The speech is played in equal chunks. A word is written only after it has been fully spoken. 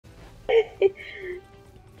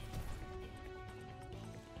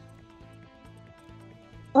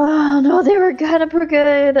Oh no, they were kind of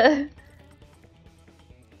good.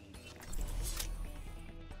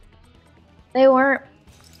 They weren't.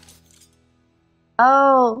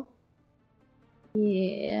 Oh.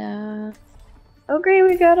 Yeah. Oh great,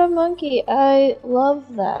 we got a monkey. I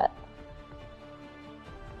love that.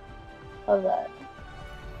 Love that.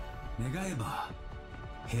 願えば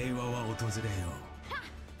平和は訪れよ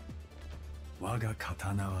う。我が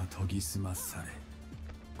刀は研ぎ澄まされ、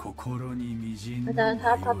心にみじんの迷い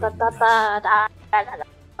なし。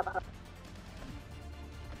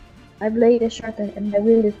My blade is sharpened and my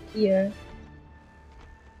will is clear.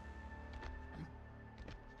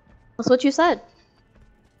 That's what you said.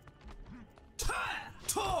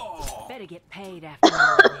 Better get paid after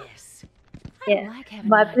all this. Yeah.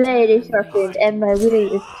 My blade is sharpened and my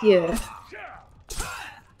will is pure.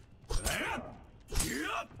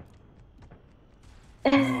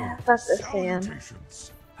 Fuck this man.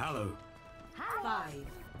 Hello. 5,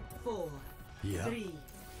 4, 3,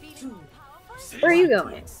 2. Where are you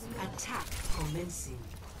going? Attack commencing.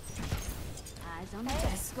 Eyes on the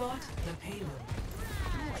escort the payload.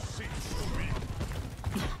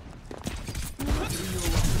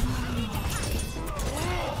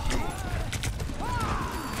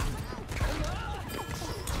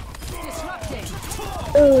 Disrupting.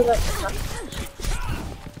 Oh, that's tough.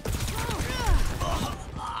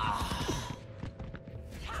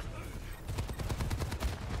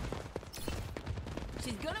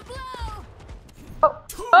 She's gonna blow.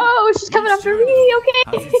 Oh, she's coming after me.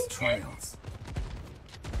 Okay.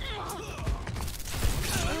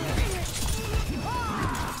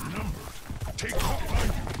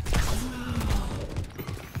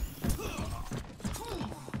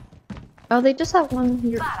 Oh, they just have one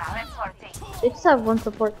here. They just have one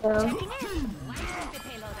support though.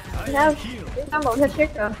 They have one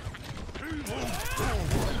Hachiko.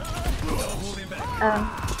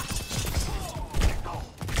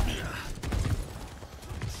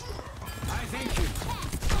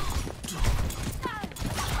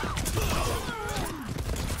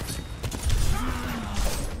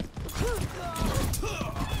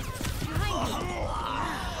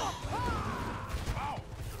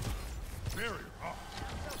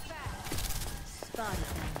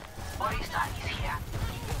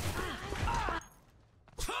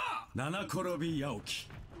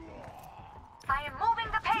 I am moving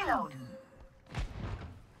the payload.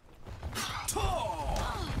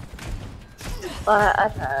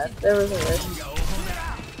 I've had. There was a risk.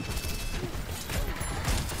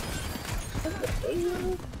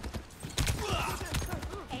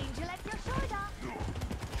 Angel at your shoulder.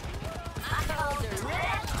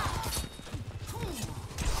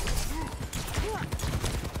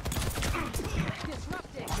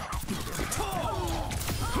 Disrupting.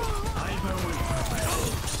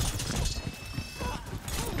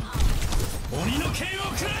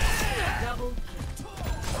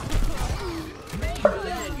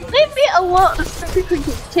 Leave me alone! People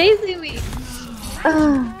keep chasing me!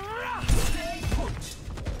 Payload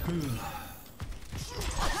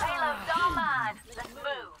down. Let's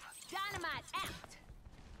move. Dynamite out.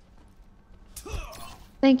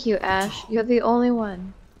 Thank you, Ash. You're the only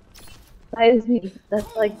one. Besides me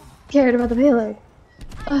that's like cared about the payload.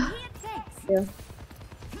 Yeah.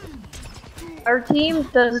 Our team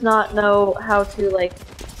does not know how to like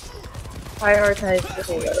prioritize the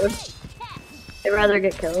payload. They'd rather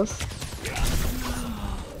get kills.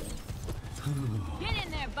 Get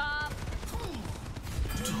in there, Bob.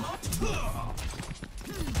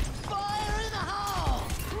 Fire in the hole.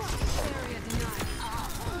 Area denied.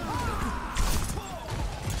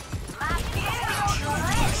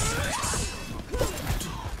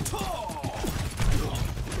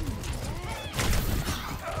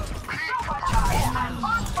 I'm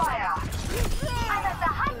on fire. I'm at the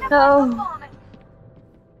height of No. my performance.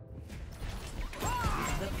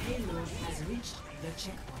 The payload has reached the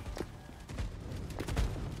checkpoint.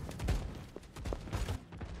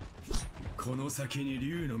 この先に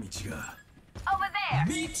竜の道が。 Over there.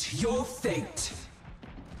 Meet your fate.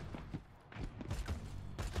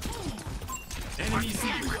 Enemy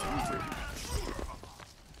seen.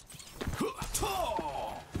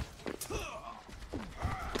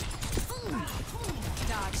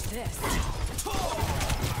 Dodge this.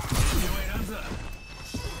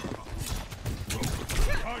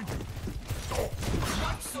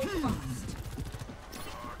 Not so fast.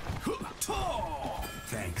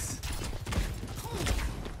 Thanks.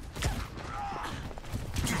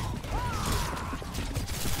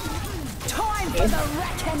 Time for the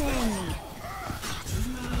reckoning.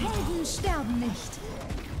 Helden sterben nicht.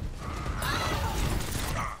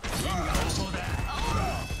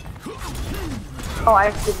 Oh,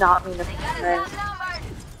 I did not mean to push her.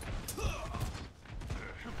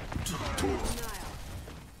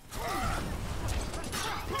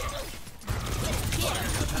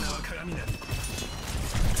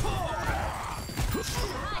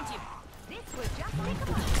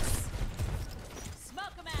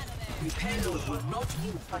 The payload will not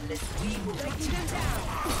move unless we move. Taking them down.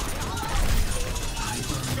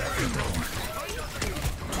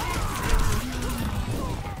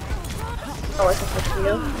 Oh, it's a push for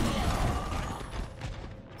you.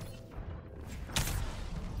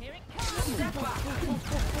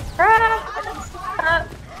 Ah!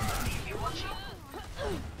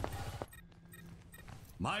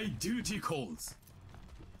 My duty calls.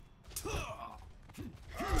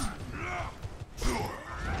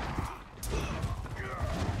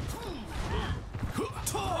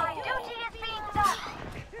 My duty is being done.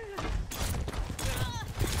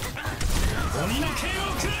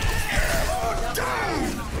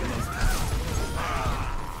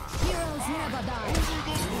 Heroes never die.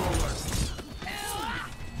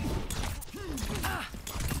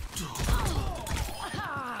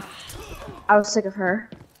 I was sick of her.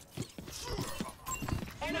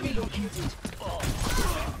 Enemy located.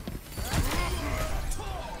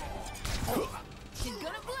 She's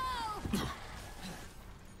gonna blow.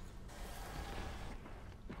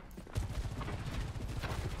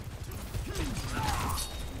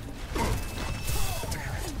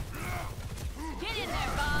 Get in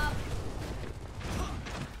there, Bob.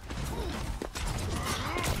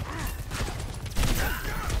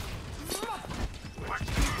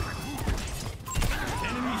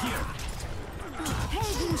 Enemy here.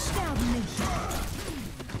 Helden sterben nicht.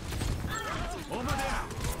 Over there.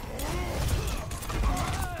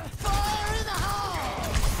 Fire in the hole.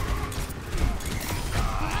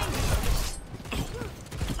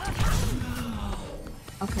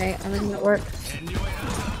 Okay, I mean it works.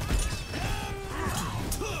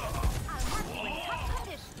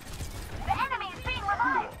 The enemy is being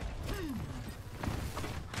revived.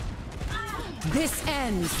 This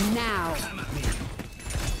ends now.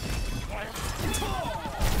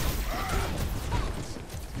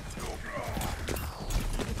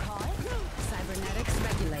 Cybernetics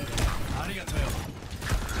regulated.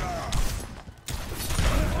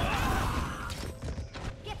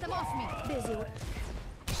 Get them off me. Busy work.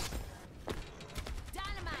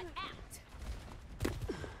 Dynamite out.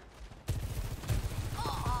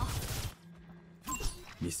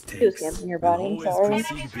 Mistakes camping your body, will sorry. always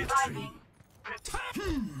precede victory.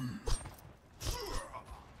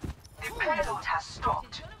 The payload has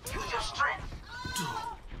stopped. Use your strength.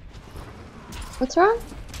 What's wrong?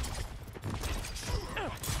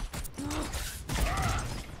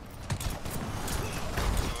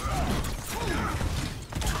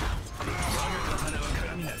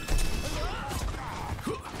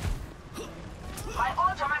 My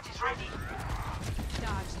ultimate is ready.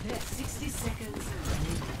 Dodge this. 60 seconds.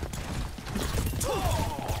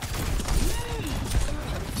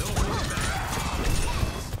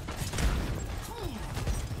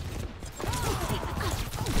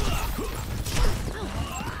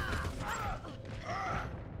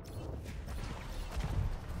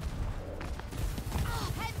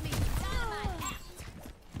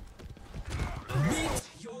 Meet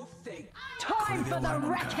your fate. Time for the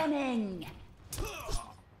reckoning. Does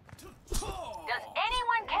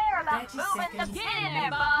anyone care about 30 moving the seconds. pin in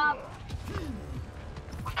there, Bob?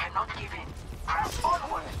 We cannot give in. Press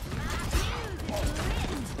onward.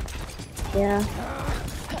 Yeah.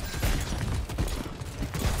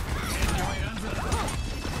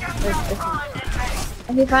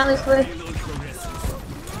 And he finally switched.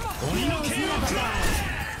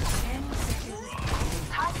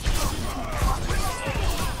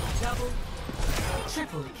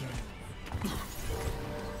 Triple kill.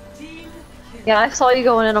 Team kill. Yeah, I saw you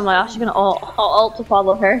going in. I'm like, actually gonna ult to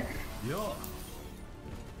follow her. Yo.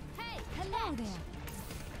 Hey, hello there.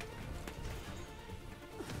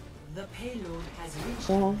 The payload has reached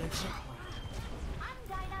Yeah. the checkpoint.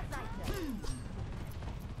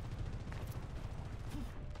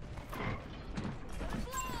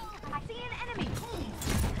 I see an enemy.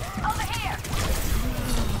 Over here.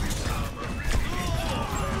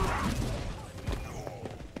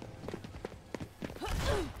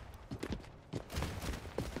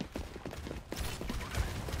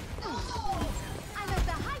 I'm at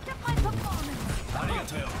the height of my performance.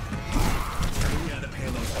 Arigato. We are the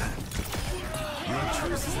payload path. Your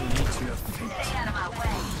choices will lead to your fate. Stay out of my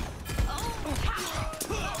way.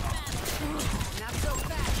 Not so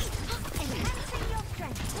fast. Enhancing your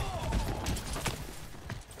strength.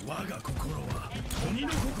 我が心は鬼の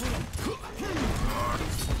心。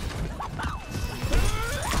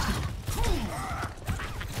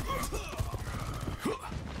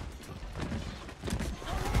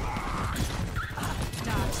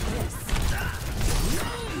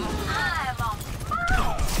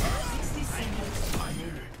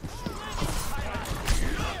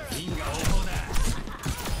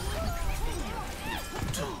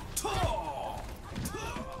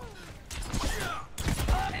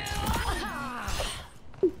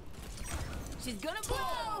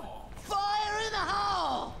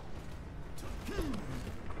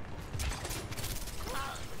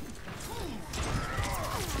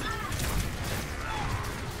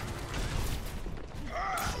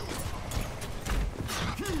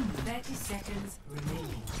seconds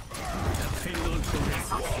remaining. The payload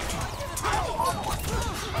progresses.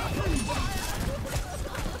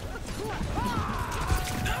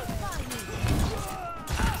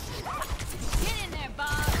 Get in there,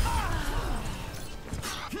 Bob.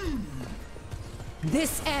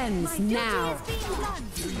 This ends now.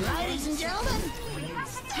 Ladies and gentlemen,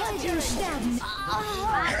 hide your stand.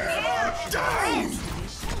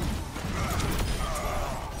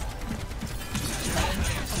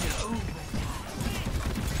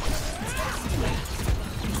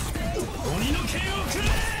 Oni no ken o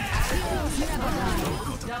kure!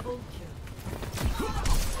 Double kill.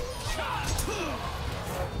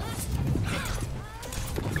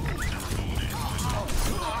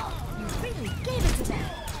 Really gave it to them.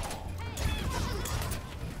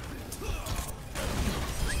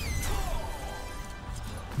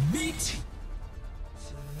 Meet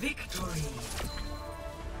Victory.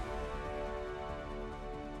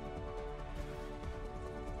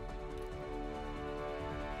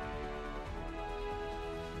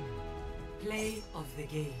 Play of the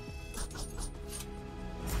game.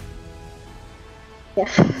 Yeah.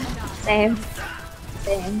 Same.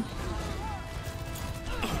 Same.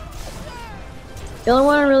 The only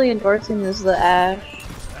one I'm really endorsing is the Ash.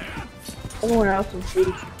 Everyone else is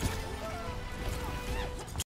weak.